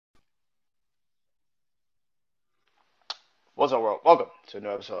What's up, world? Welcome to a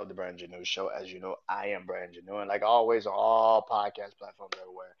new episode of the Brand New Show. As you know, I am Brand New, and like always, on all podcast platforms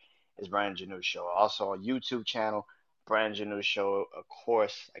everywhere, is Brand New Show. Also on YouTube channel, Brand New Show. Of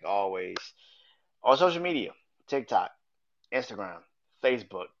course, like always, on social media, TikTok, Instagram,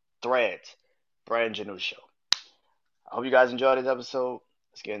 Facebook, Threads, Brand New Show. I hope you guys enjoyed this episode.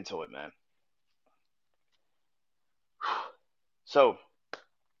 Let's get into it, man. So,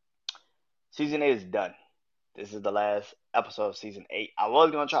 season 8 is done. This is the last episode of season 8. I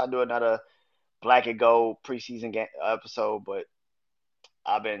was gonna try to do another Black and Gold preseason episode, but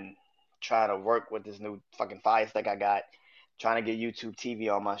I've been trying to work with this new fucking Fire Stick I got, trying to get YouTube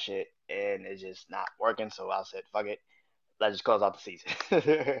TV on my shit, and it's just not working. So I said, fuck it, let's just close out the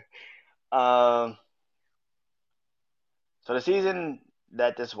season. um, so the season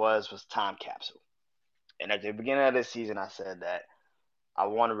that this was Time Capsule, and at the beginning of this season, I said that I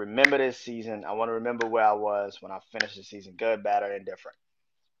want to remember this season. I want to remember where I was when I finished the season, good, bad, or indifferent.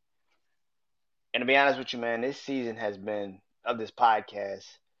 And to be honest with you, man, this season has been of this podcast,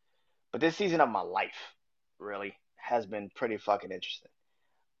 but this season of my life really has been pretty fucking interesting.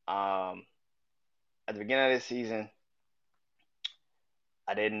 Um, at the beginning of this season,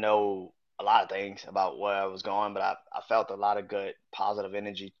 I didn't know a lot of things about where I was going, but I felt a lot of good, positive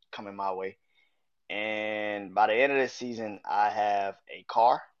energy coming my way. And by the end of this season, I have a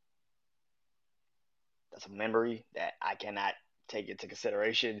car. That's a memory that I cannot take into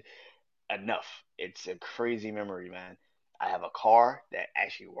consideration enough. It's a crazy memory, man. I have a car that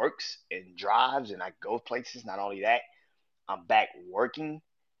actually works and drives, and I go places. Not only that, I'm back working.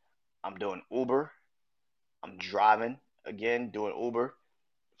 I'm doing Uber. I'm driving again, doing Uber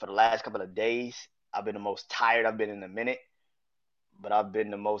for the last couple of days. I've been the most tired I've been in a minute, but I've been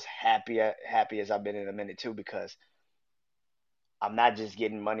the most happy as I've been in a minute too because I'm not just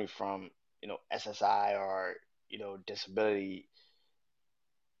getting money from SSI or disability.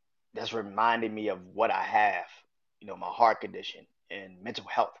 That's reminding me of what I have, my heart condition and mental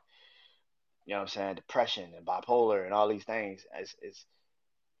health. You know what I'm saying? Depression and bipolar and all these things. It's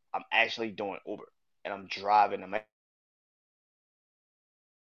I'm actually doing Uber and I'm driving.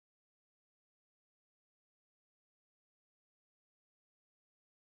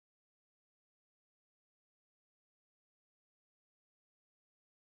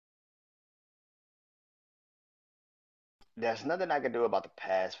 There's nothing I can do about the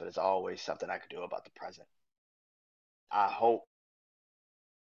past, but there's always something I can do about the present. I hope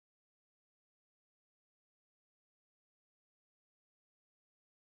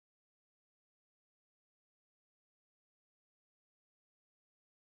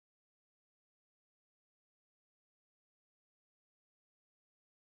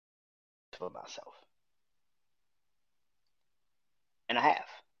for myself, and I have.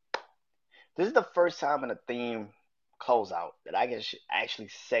 This is the first time in a theme closeout that I can actually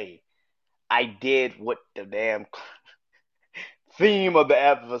say I did what the damn theme of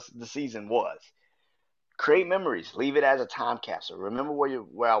the season was. Create memories. Leave it as a time capsule. Remember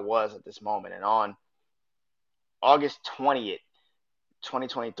where I was at this moment. And on August 20th,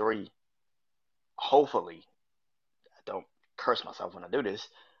 2023, hopefully, I don't curse myself when I do this,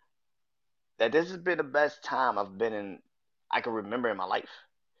 that this has been the best time I've been in, I can remember in my life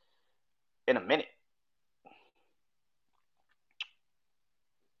in a minute.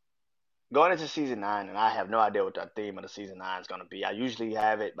 Going into season 9, and I have no idea what the theme of the season 9 is going to be. I usually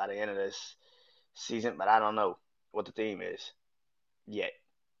have it by the end of this season, but I don't know what the theme is yet.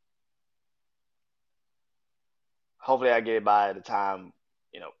 Hopefully, I get it by the time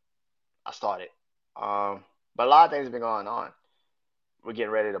you know I start it. But a lot of things have been going on. We're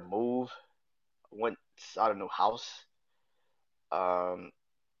getting ready to move. Went Start a new house. Um,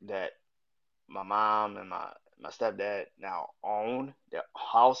 that my mom and my stepdad now own their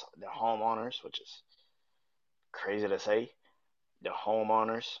house. They're homeowners, which is crazy to say. They're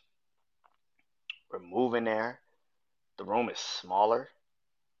homeowners. We're moving there. The room is smaller.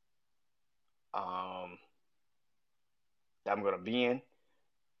 Um, that I'm gonna be in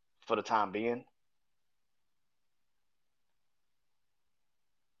for the time being,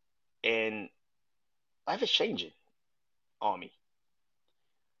 and life is changing on me.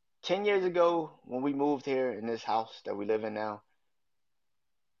 10 years ago, when we moved here in this house that we live in now,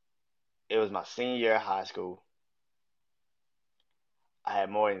 it was my senior year of high school. I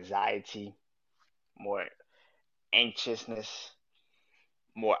had more anxiety, more anxiousness,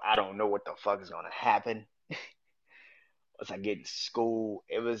 more I don't know what the fuck is gonna happen once I get in school.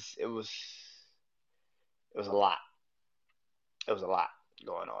 It was a lot. It was a lot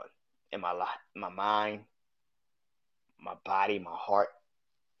going on in my mind, my body, my heart,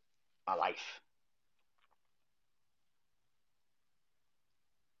 my life.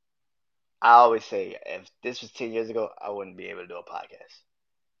 I always say if this was 10 years ago, I wouldn't be able to do a podcast.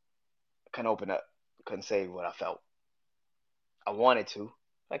 I couldn't open up, couldn't say what I felt. I wanted to,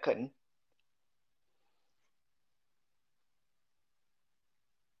 I couldn't.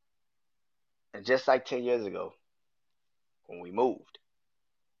 And just like 10 years ago, when we moved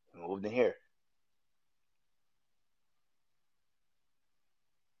in here,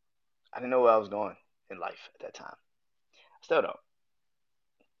 I didn't know where I was going in life at that time. I still don't,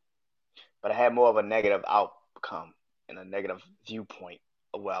 but I had more of a negative outcome and a negative viewpoint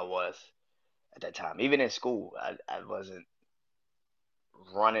of where I was at that time. Even in school, I wasn't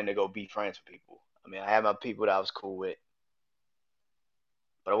running to go be friends with people. I mean, I had my people that I was cool with,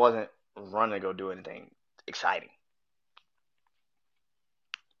 but I wasn't running to go do anything exciting.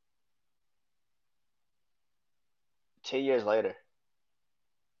 10 years later,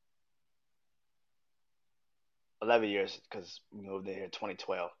 11 years, because we moved in here in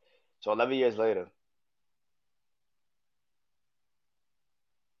 2012. So 11 years later,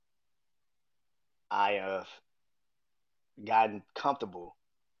 I have gotten comfortable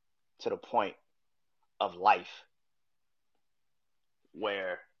to the point of life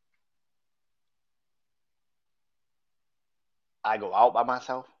where I go out by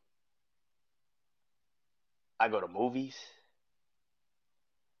myself, I go to movies,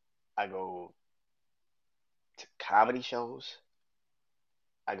 I go to comedy shows,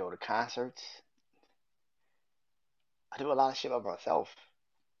 I go to concerts. I do a lot of shit by myself.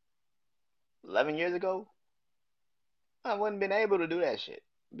 11 years ago, I wouldn't been able to do that shit.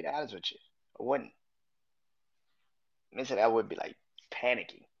 To be honest with you, I wouldn't. Mentally, I would be like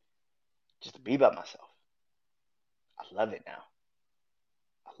panicking just to be by myself. I love it now.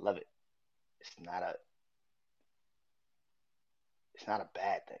 I love it. It's not a it's not a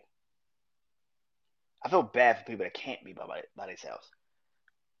bad thing. I feel bad for people that can't be by themselves.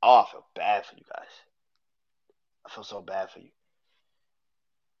 Oh, I feel bad for you guys. I feel so bad for you.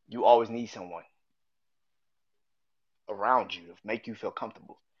 You always need someone around you to make you feel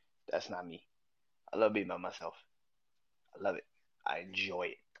comfortable. That's not me. I love being by myself. I love it. I enjoy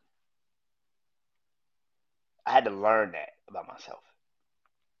it. I had to learn that about myself.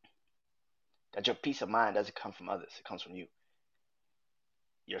 That your peace of mind doesn't come from others. It comes from you.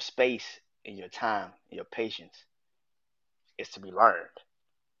 Your space and your time and your patience is to be learned.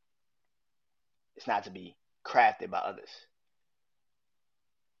 It's not to be crafted by others.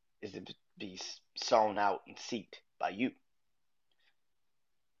 It's to be sown out and seeked by you.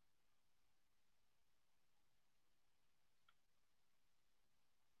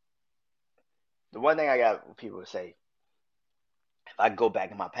 The one thing I got people to say, if I go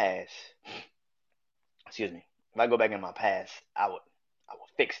back in my past, excuse me, if I go back in my past, I would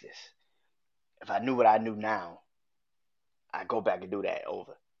fix this. If I knew what I knew now, I go back and do that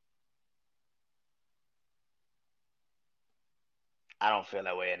over. I don't feel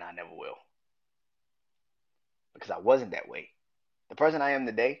that way and I never will because I wasn't that way. The person I am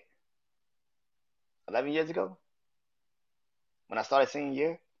today, 11 years ago, when I started senior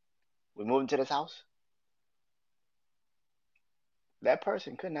year, we moved into this house. That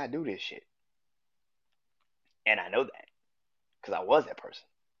person could not do this shit. And I know that because I was that person.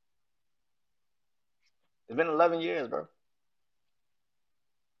 It's been 11 years, bro.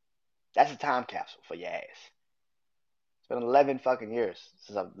 That's a time capsule for your ass. It's been 11 fucking years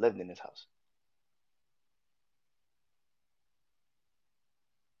since I've lived in this house.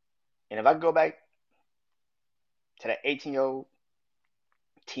 And if I go back to that 18-year-old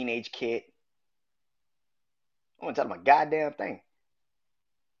teenage kid, I'm gonna tell him a goddamn thing.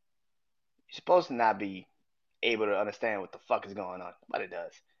 You're supposed to not be able to understand what the fuck is going on, but it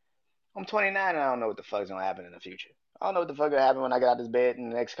does. I'm 29 and I don't know what the fuck is gonna happen in the future. I don't know what the fuck gonna happen when I get out of this bed in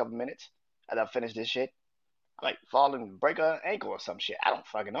the next couple minutes as I finish this shit. I might fall and break an ankle or some shit. I don't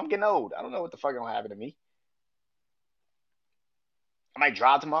fucking know. I'm getting old. I don't know what the fuck gonna happen to me. I might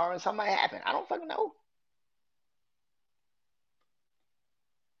drive tomorrow and something might happen. I don't fucking know.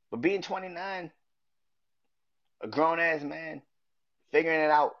 But being 29, a grown ass man, figuring it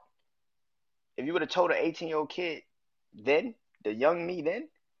out. If you would have told an 18-year-old kid then, the young me then,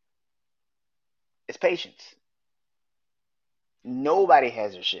 it's patience. Nobody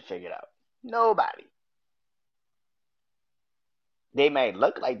has their shit figured out. Nobody. They may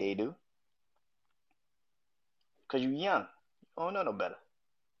look like they do because you're young. You don't know no better.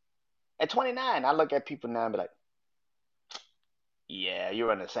 At 29, I look at people now and be like, yeah, you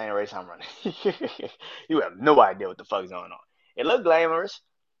run the same race I'm running. You have no idea what the fuck's going on. It look glamorous.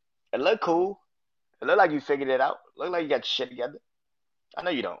 It look cool. It look like you figured it out. Look like you got your shit together. I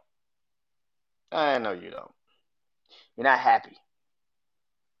know you don't. I know you don't. You're not happy.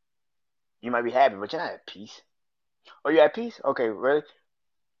 You might be happy, but you're not at peace. Oh, you're at peace? Okay, really?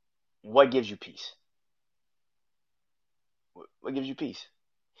 What gives you peace? What gives you peace?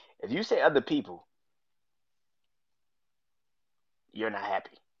 If you say other people, you're not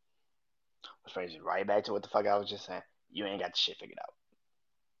happy. Which brings you right back to what the fuck I was just saying. You ain't got the shit figured out.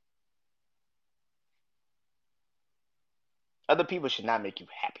 Other people should not make you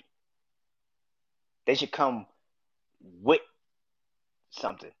happy. They should come with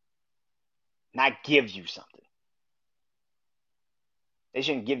something, not give you something. They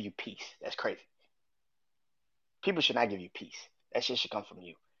shouldn't give you peace. That's crazy. People should not give you peace. That shit should come from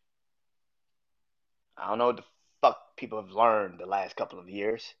you. I don't know what the fuck people have learned the last couple of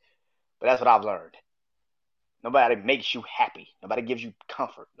years, but that's what I've learned. Nobody makes you happy. Nobody gives you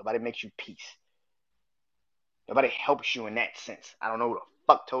comfort. Nobody makes you peace. Nobody helps you in that sense. I don't know who the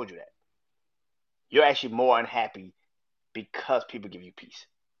fuck told you that. You're actually more unhappy because people give you peace.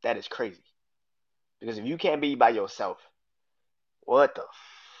 That is crazy. Because if you can't be by yourself, what the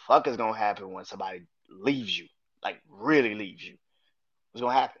fuck is gonna happen when somebody leaves you? Like really leaves you? What's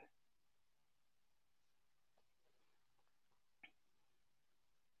gonna happen?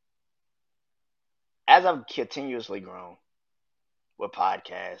 As I've continuously grown with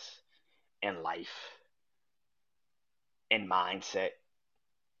podcasts and life and mindset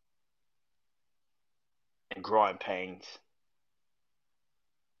and growing pains,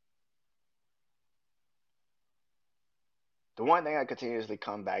 the one thing I continuously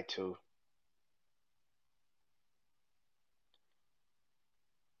come back to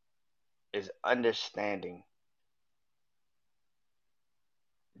is understanding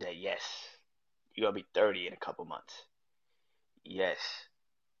that yes, you're gonna be 30 in a couple months. Yes,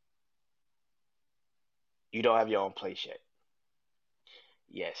 you don't have your own place yet.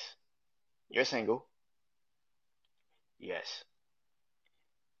 Yes, you're single. Yes,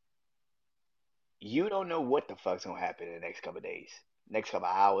 you don't know what the fuck's gonna happen in the next couple days, next couple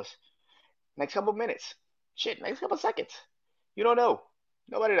hours, next couple minutes, shit, next couple seconds. You don't know.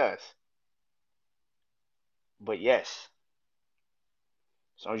 Nobody does. But yes,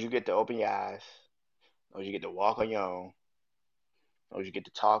 as long as you get to open your eyes, as long as you get to walk on your own, as long as you get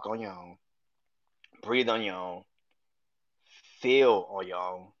to talk on your own, breathe on your own, feel on your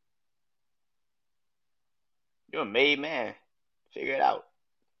own, you're a made man. Figure it out.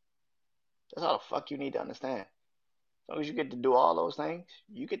 That's all the fuck you need to understand. As long as you get to do all those things,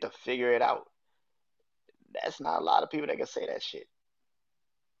 you get to figure it out. That's not a lot of people that can say that shit.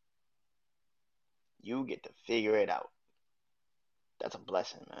 You get to figure it out. That's a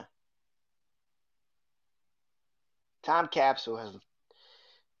blessing, man. Time Capsule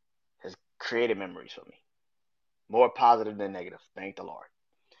has created memories for me. More positive than negative. Thank the Lord.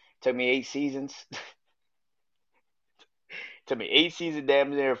 Took me 8 seasons. Took me 8 seasons, damn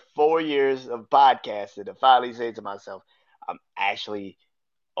near 4 years of podcasting to finally say to myself, I'm actually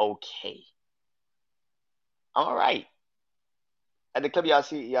okay. I'm all right. At the clip y'all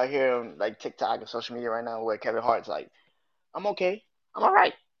hear on like TikTok and social media right now, where Kevin Hart's like, I'm okay. I'm all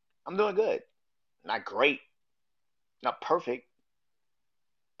right. I'm doing good. Not great, not perfect,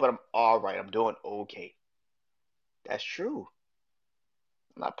 but I'm all right. I'm doing okay. That's true.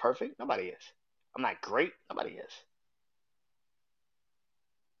 I'm not perfect. Nobody is. I'm not great. Nobody is.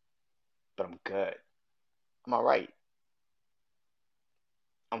 But I'm good. I'm all right.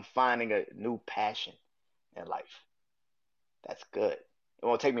 I'm finding a new passion in life. That's good. It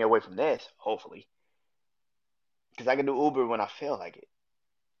won't take me away from this, hopefully, because I can do Uber when I feel like it.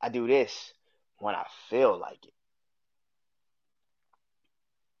 I do this when I feel like it.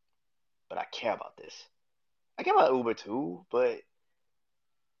 But I care about this. I care about Uber too, but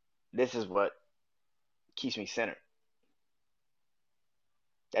this is what keeps me centered.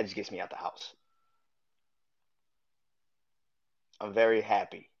 That just gets me out the house. I'm very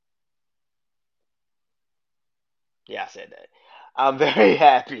happy. Yeah, I said that. I'm very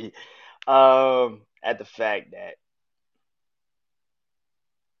happy at the fact that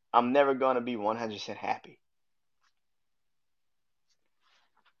I'm never going to be 100% happy,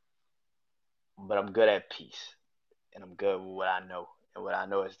 but I'm good at peace and I'm good with what I know. And what I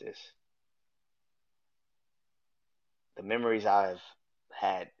know is this: the memories I've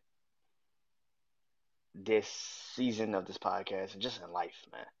had this season of this podcast and just in life,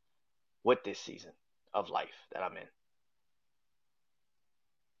 man, with this season of life that I'm in,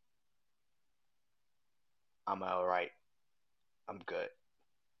 I'm all right. I'm good.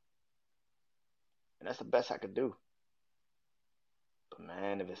 And that's the best I could do. But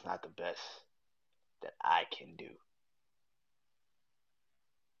man, if it's not the best that I can do.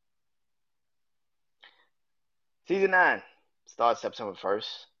 Season 9 starts September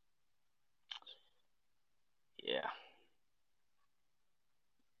 1st. Yeah,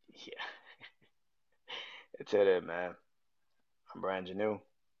 yeah. That's it, man. I'm Brand New.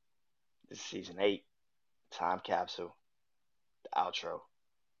 This is season 8, Time Capsule, the outro,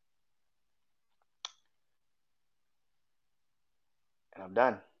 and I'm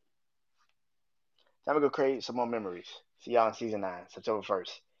done. Time to go create some more memories. See y'all in season 9, September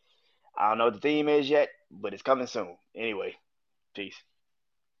 1st. I don't know what the theme is yet, but it's coming soon. Anyway, peace.